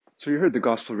So you heard the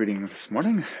gospel reading this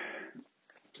morning.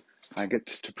 I get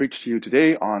to preach to you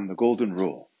today on the golden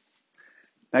rule.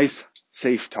 Nice,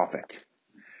 safe topic.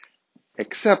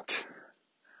 Except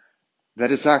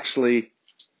that it's actually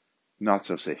not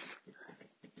so safe.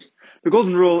 The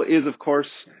golden rule is, of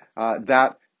course,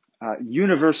 that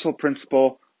universal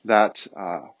principle that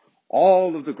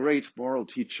all of the great moral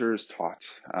teachers taught.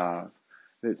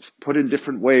 It's put in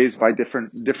different ways by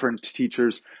different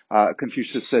teachers.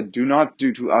 Confucius said, "Do not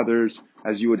do to others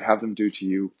as you would have them do to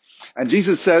you." And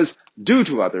Jesus says, "Do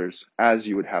to others as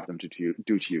you would have them do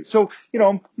to you." So,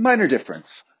 minor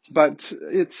difference, but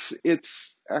it's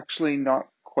actually not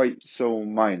quite so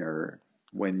minor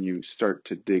when you start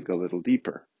to dig a little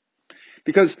deeper.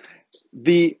 Because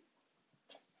the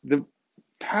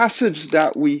passage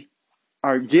that we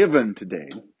are given today,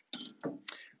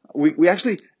 we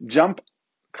actually jump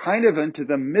kind of into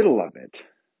the middle of it.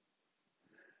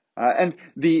 And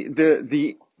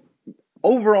the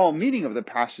overall meaning of the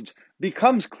passage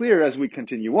becomes clear as we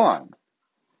continue on.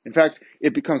 In fact,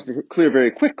 it becomes clear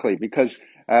very quickly because,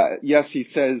 yes, he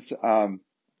says, hang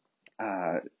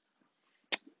on,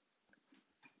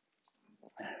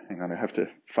 I have to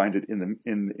find it in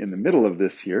the middle of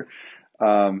this here,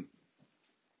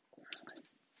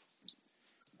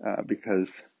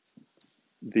 because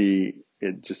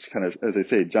it just kind of, as I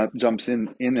say, jumps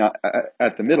in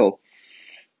at the middle.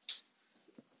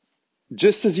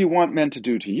 Just as you want men to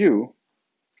do to you,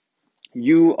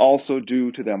 you also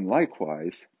do to them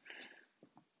likewise.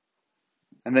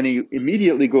 And then he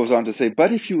immediately goes on to say,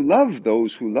 but if you love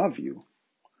those who love you,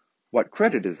 what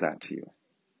credit is that to you?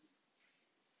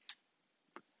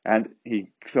 And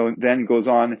he then goes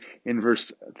on in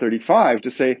verse 35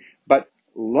 to say, but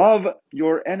love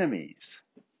your enemies.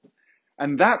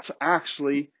 And that's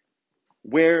actually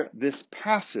where this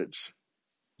passage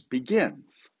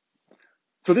begins.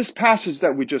 So this passage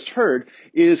that we just heard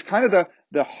is kind of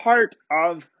the heart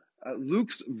of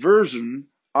Luke's version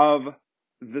of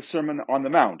the Sermon on the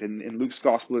Mount. In Luke's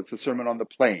Gospel, it's the Sermon on the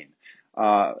Plain.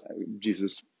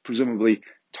 Jesus presumably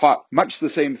taught much the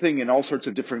same thing in all sorts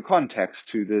of different contexts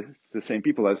to the same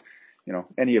people as,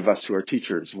 any of us who are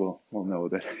teachers will know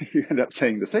that you end up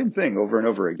saying the same thing over and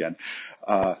over again.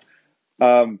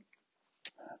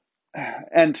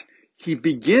 And he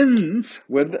begins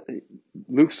with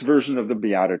Luke's version of the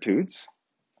Beatitudes.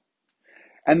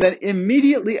 And then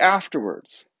immediately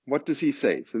afterwards, what does he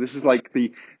say? So this is like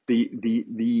the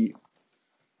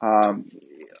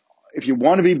if you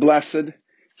want to be blessed,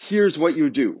 here's what you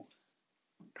do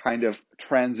kind of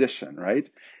transition, right?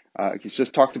 He's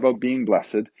just talked about being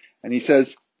blessed. And he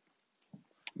says,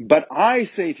 but I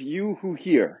say to you who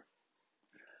hear,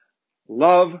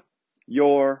 love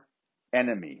your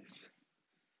enemies.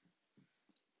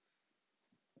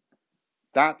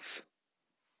 That's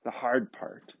the hard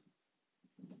part.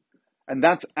 And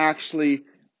that's actually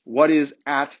what is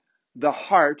at the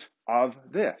heart of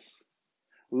this.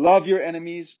 Love your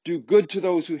enemies, do good to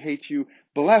those who hate you,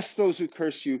 bless those who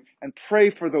curse you, and pray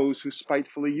for those who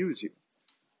spitefully use you.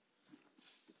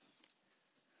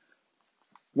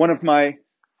 One of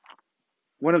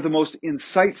the most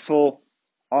insightful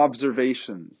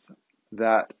observations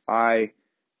that I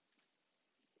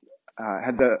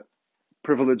had the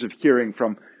privilege of hearing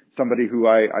from somebody who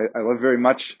I love very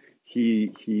much.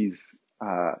 He's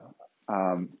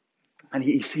and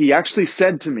he actually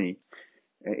said to me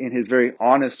in his very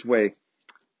honest way,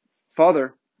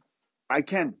 Father, I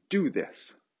can't do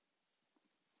this.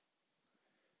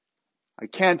 I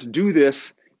can't do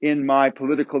this in my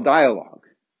political dialogue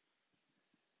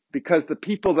because the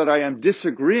people that I am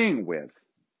disagreeing with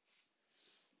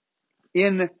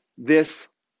in this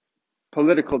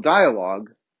political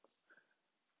dialogue,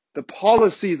 the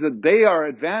policies that they are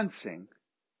advancing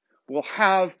will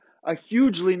have a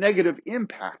hugely negative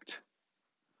impact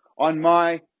on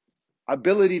my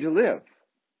ability to live,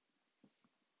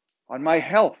 on my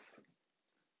health,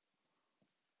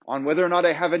 on whether or not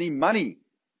I have any money,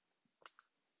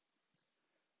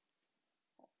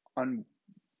 on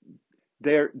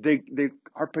they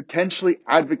are potentially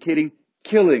advocating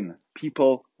killing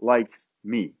people like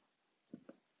me.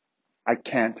 I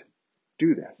can't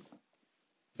do this.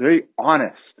 It's a very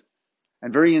honest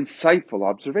and very insightful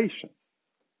observation.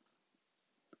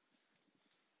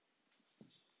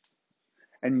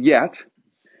 And yet,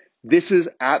 this is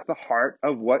at the heart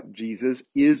of what Jesus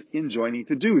is enjoining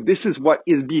to do. This is what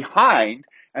is behind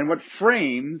and what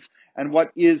frames and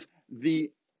what is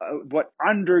what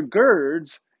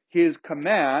undergirds his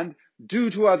command, do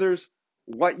to others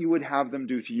what you would have them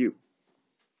do to you.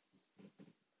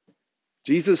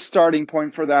 Jesus' starting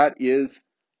point for that is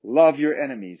Love your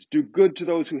enemies. Do good to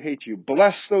those who hate you.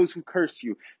 Bless those who curse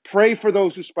you. Pray for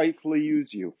those who spitefully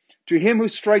use you. To him who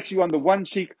strikes you on the one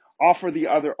cheek, offer the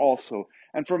other also.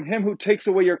 And from him who takes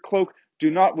away your cloak, do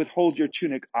not withhold your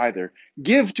tunic either.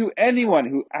 Give to anyone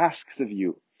who asks of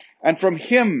you. And from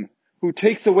him who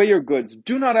takes away your goods,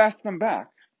 do not ask them back.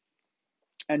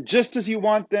 And just as you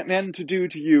want men to do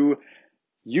to you,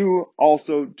 you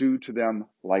also do to them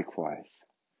likewise.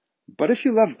 But if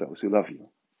you love those who love you,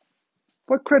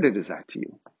 what credit is that to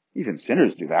you? Even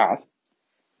sinners do that.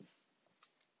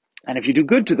 And if you do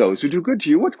good to those who do good to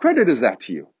you, what credit is that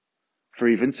to you? For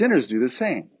even sinners do the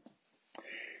same.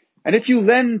 And if you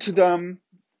lend to them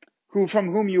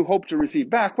from whom you hope to receive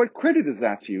back, what credit is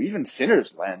that to you? Even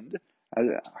sinners lend,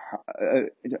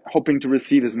 hoping to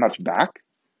receive as much back.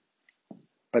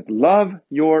 But love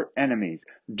your enemies.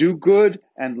 Do good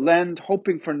and lend,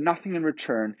 hoping for nothing in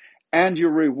return, and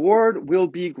your reward will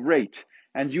be great,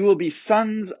 and you will be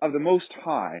sons of the Most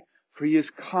High, for he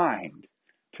is kind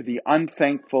to the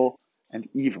unthankful and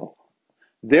evil.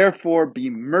 Therefore be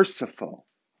merciful,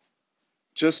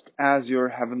 just as your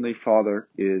heavenly Father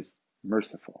is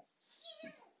merciful.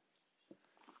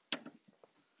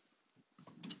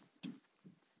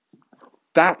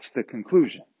 That's the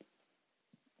conclusion.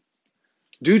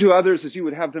 Do to others as you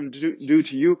would have them do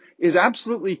to you is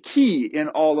absolutely key in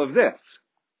all of this.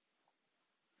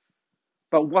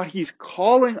 But what he's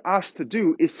calling us to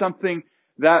do is something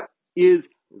that is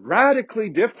radically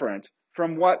different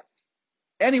from what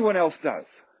anyone else does,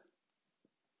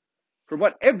 from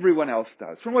what everyone else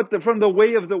does, from the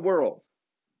way of the world.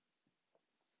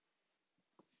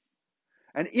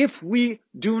 And if we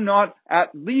do not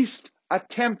at least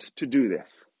attempt to do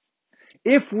this,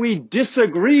 if we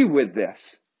disagree with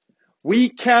this, we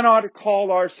cannot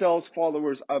call ourselves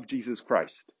followers of Jesus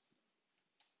Christ.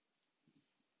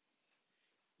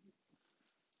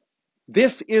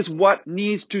 This is what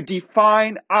needs to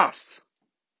define us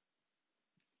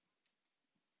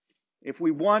if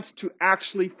we want to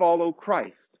actually follow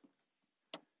Christ,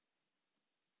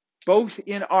 both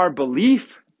in our belief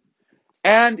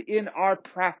and in our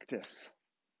practice.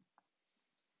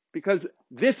 Because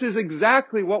this is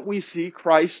exactly what we see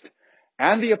Christ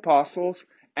and the apostles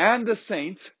and the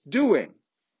saints doing.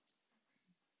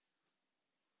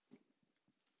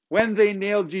 When they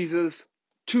nailed Jesus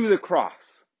to the cross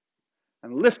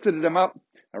and lifted him up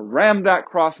and rammed that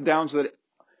cross down so that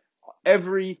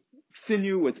every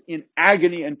sinew was in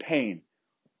agony and pain.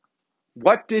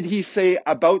 What did he say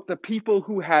about the people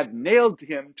who had nailed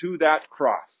him to that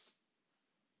cross?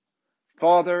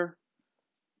 Father,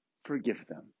 forgive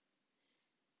them.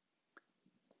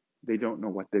 They don't know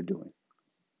what they're doing.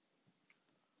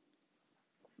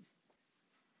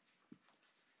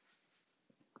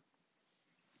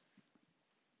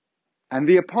 And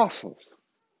the apostles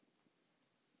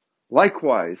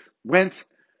likewise went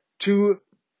to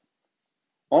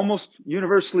almost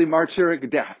universally martyric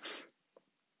deaths.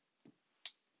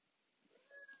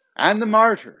 And the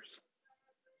martyrs.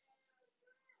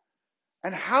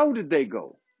 And how did they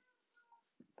go?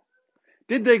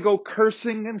 Did they go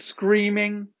cursing and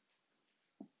screaming,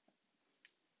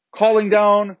 calling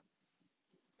down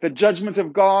the judgment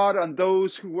of God on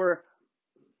those who were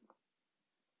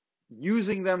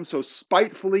using them so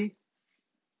spitefully,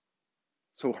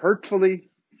 so hurtfully,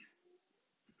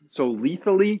 so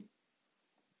lethally?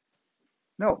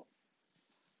 No.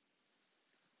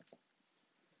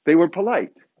 They were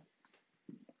polite.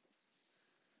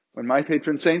 When my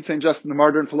patron saint, St. Justin the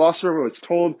Martyr and Philosopher, was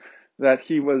told that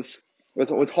he was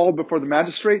hauled before the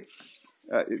magistrate,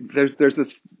 there's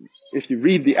this, if you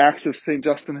read the Acts of St.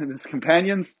 Justin and his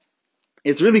companions,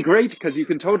 it's really great because you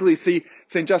can totally see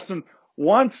St. Justin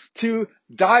wants to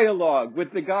dialogue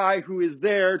with the guy who is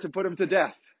there to put him to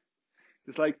death.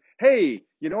 It's like, hey,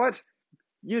 you know what?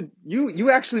 You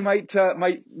actually might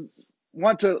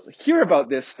want to hear about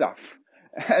this stuff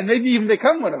and maybe even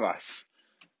become one of us.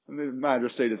 And the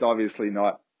magistrate is obviously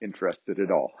not interested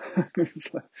at all.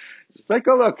 It's like,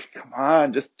 oh look, come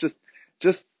on,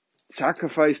 just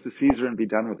sacrifice to Caesar and be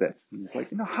done with it. And it's like,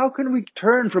 how can we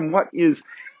turn from what is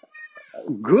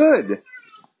good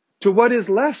to what is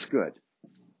less good?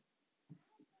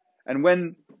 And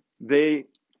when the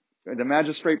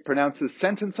magistrate pronounces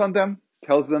sentence on them,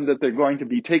 tells them that they're going to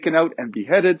be taken out and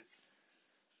beheaded,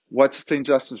 what's St.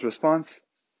 Justin's response?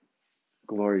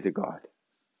 Glory to God.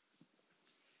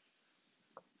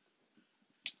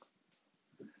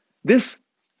 This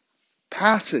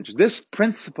passage, this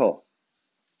principle,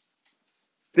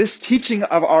 this teaching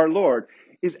of our Lord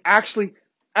is actually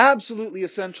absolutely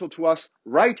essential to us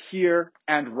right here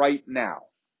and right now.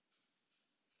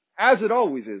 As it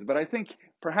always is, but I think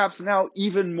perhaps now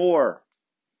even more.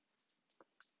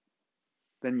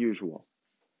 than usual.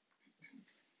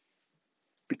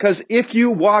 Because if you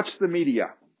watch the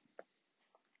media,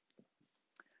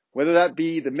 whether that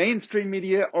be the mainstream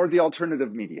media or the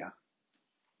alternative media,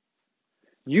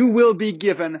 you will be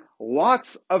given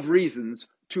lots of reasons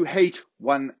to hate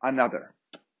one another.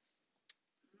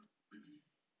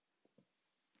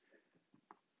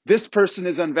 This person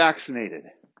is unvaccinated.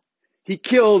 He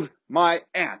killed my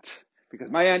aunt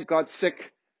because my aunt got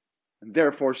sick and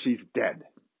therefore she's dead.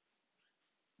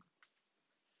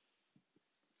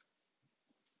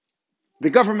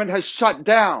 The government has shut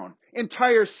down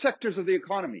entire sectors of the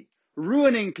economy,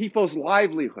 ruining people's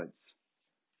livelihoods.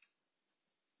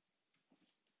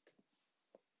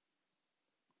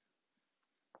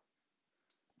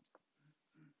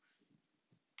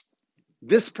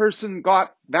 This person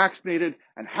got vaccinated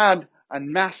and had a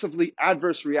massively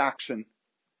adverse reaction,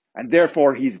 and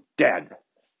therefore he's dead.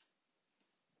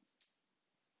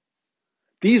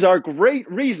 These are great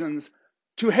reasons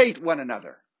to hate one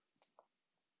another.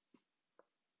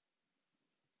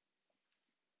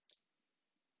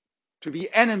 To be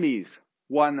enemies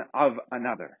one of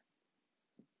another.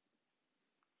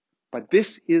 But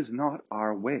this is not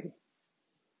our way.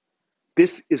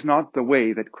 This is not the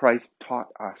way that Christ taught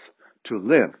us to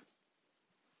live,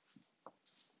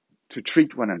 to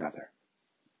treat one another.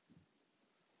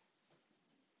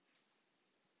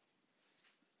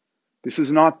 This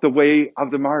is not the way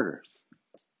of the martyrs.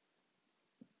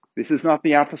 This is not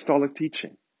the apostolic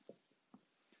teaching.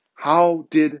 How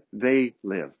did they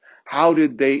live? How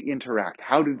did they interact?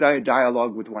 How did they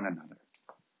dialogue with one another?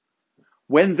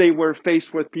 When they were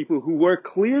faced with people who were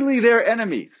clearly their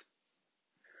enemies,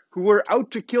 who were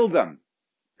out to kill them,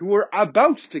 who were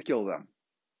about to kill them,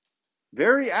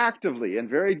 very actively and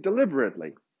very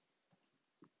deliberately,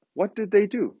 what did they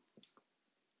do?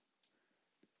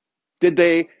 Did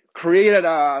they create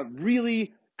a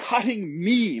really cutting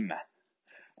meme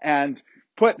and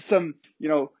put some,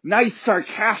 nice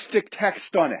sarcastic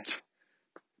text on it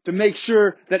to make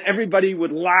sure that everybody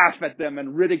would laugh at them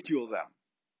and ridicule them?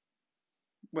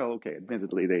 Well, okay,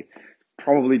 admittedly, they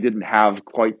probably didn't have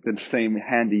quite the same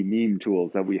handy meme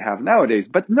tools that we have nowadays,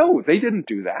 but no, they didn't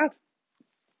do that.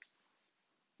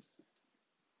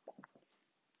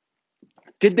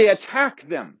 Did they attack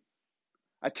them?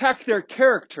 Attack their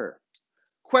character?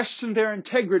 Question their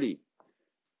integrity?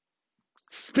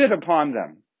 Spit upon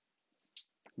them?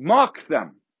 Mock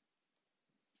them?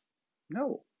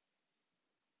 No.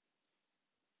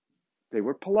 They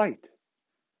were polite.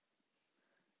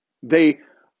 They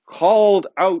called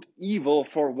out evil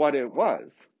for what it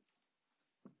was.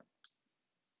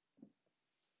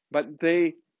 But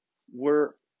they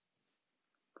were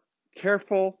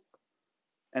careful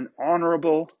and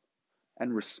honorable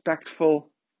and respectful,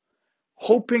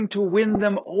 hoping to win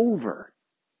them over.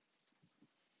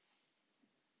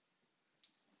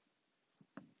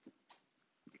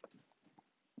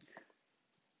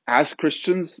 As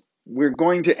Christians, we're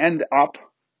going to end up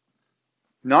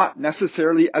not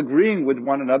necessarily agreeing with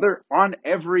one another on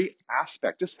every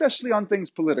aspect, especially on things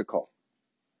political.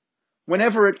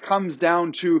 Whenever it comes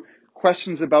down to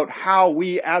questions about how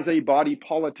we as a body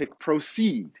politic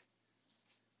proceed,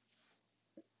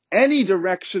 any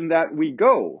direction that we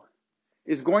go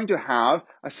is going to have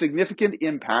a significant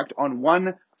impact on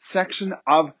one section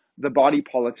of the body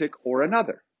politic or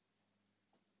another.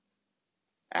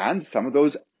 And some of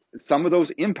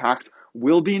those impacts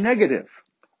will be negative.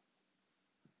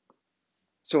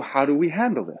 So how do we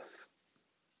handle this?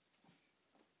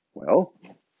 Well,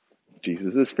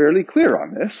 Jesus is fairly clear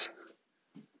on this.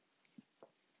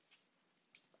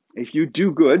 If you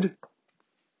do good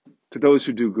to those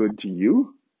who do good to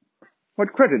you,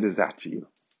 what credit is that to you?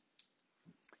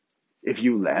 If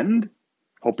you lend,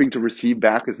 hoping to receive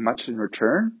back as much in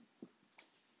return,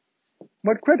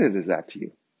 what credit is that to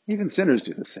you? Even sinners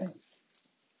do the same.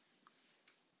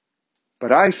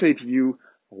 But I say to you,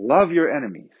 love your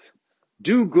enemies.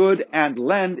 Do good and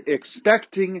lend,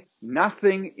 expecting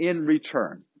nothing in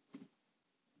return.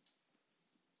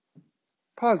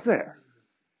 Pause there.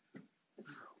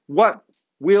 What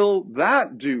will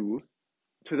that do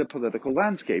to the political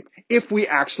landscape if we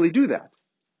actually do that?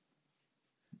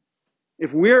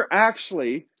 If we're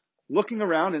actually looking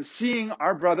around and seeing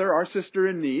our brother, our sister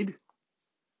in need,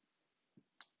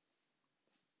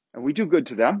 and we do good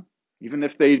to them, even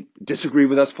if they disagree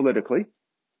with us politically,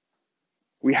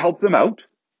 we help them out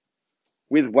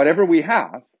with whatever we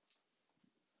have,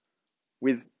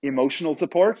 with emotional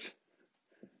support,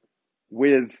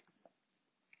 with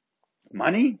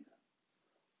money,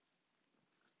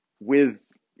 with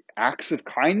acts of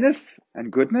kindness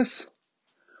and goodness.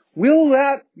 Will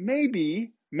that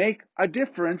maybe make a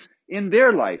difference in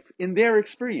their life, in their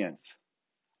experience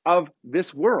of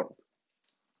this world?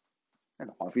 And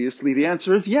obviously the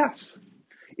answer is yes.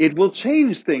 It will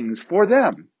change things for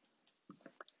them.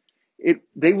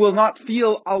 They will not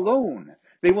feel alone.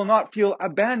 They will not feel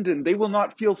abandoned. They will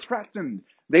not feel threatened.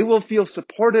 They will feel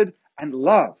supported and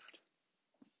loved.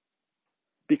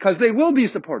 Because they will be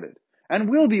supported and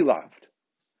will be loved.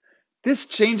 This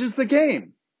changes the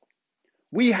game.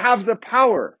 We have the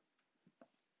power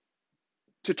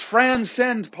to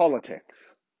transcend politics.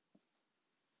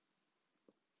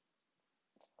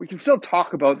 We can still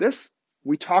talk about this.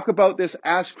 We talk about this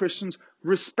as Christians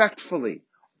respectfully,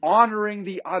 honoring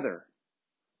the other,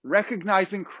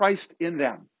 recognizing Christ in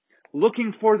them,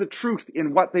 looking for the truth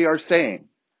in what they are saying,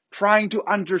 trying to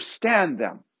understand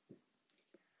them.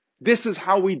 This is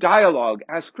how we dialogue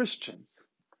as Christians.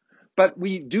 But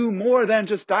we do more than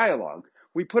just dialogue.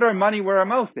 We put our money where our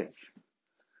mouth is.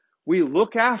 We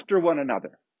look after one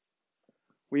another.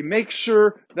 We make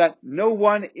sure that no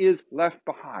one is left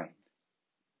behind.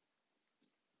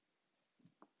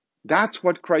 That's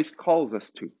what Christ calls us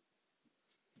to.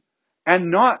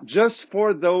 And not just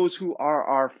for those who are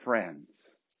our friends.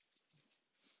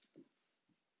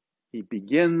 He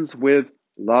begins with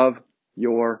love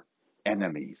your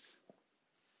enemies.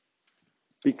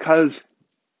 Because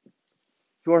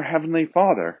your heavenly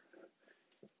Father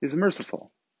is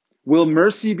merciful. Will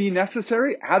mercy be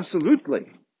necessary?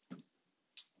 Absolutely.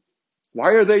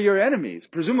 Why are they your enemies?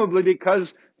 Presumably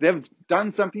because they've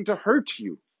done something to hurt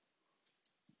you,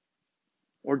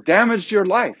 or damaged your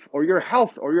life, or your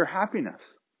health, or your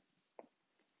happiness.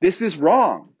 This is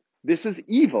wrong. This is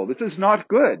evil. This is not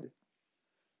good.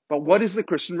 But what is the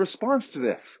Christian response to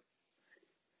this?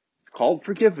 It's called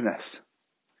forgiveness.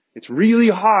 It's really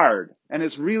hard, and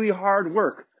it's really hard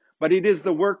work, but it is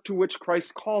the work to which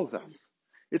Christ calls us.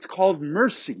 It's called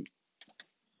mercy.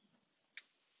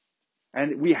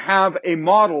 And we have a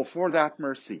model for that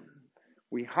mercy.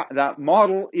 That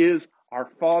model is our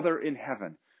Father in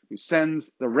heaven, who sends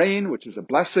the rain, which is a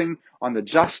blessing, on the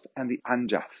just and the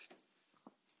unjust.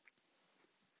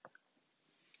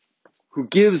 Who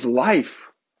gives life,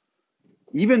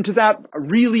 even to that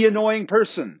really annoying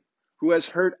person who has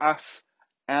hurt us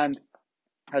and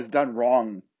has done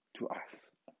wrong to us.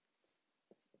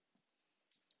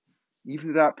 Even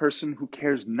to that person who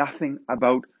cares nothing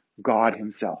about God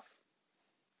himself.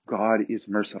 God is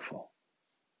merciful.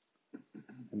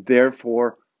 And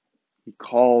therefore, he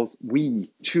calls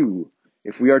we too,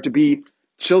 if we are to be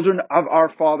children of our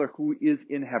Father who is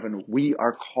in heaven, we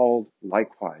are called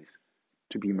likewise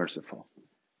to be merciful.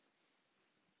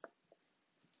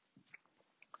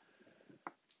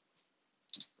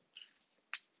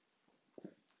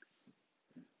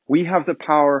 We have the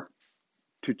power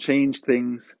to change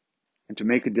things and to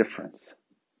make a difference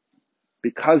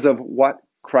because of what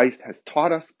Christ has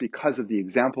taught us, because of the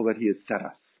example that he has set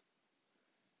us.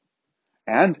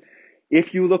 And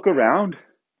if you look around,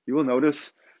 you will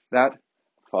notice that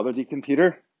Father Deacon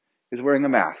Peter is wearing a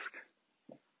mask.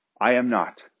 I am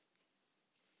not.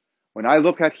 When I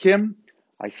look at him,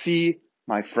 I see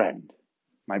my friend,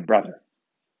 my brother.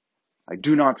 I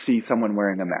do not see someone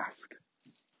wearing a mask.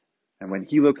 And when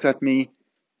he looks at me,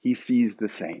 he sees the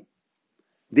same.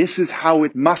 This is how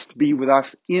it must be with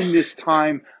us in this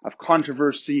time of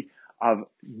controversy, of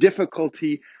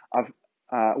difficulty, of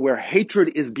where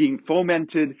hatred is being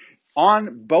fomented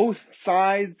on both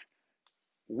sides.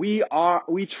 We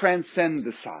transcend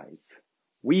the sides.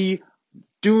 We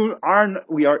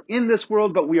are in this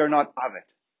world, but we are not of it.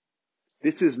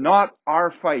 This is not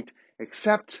our fight,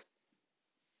 except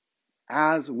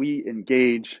as we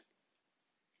engage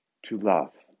to love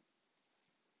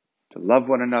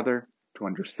one another, to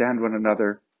understand one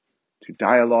another, to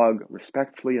dialogue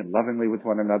respectfully and lovingly with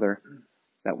one another,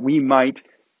 that we might,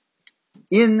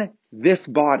 in this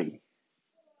body,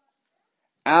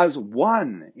 as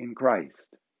one in Christ,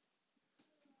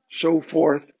 show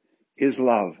forth his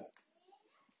love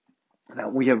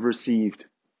that we have received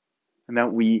and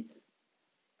that we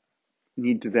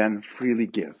need to then freely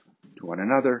give to one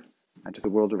another and to the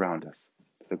world around us,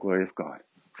 to the glory of God,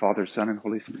 Father, Son, and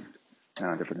Holy Spirit,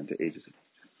 now and ever into ages of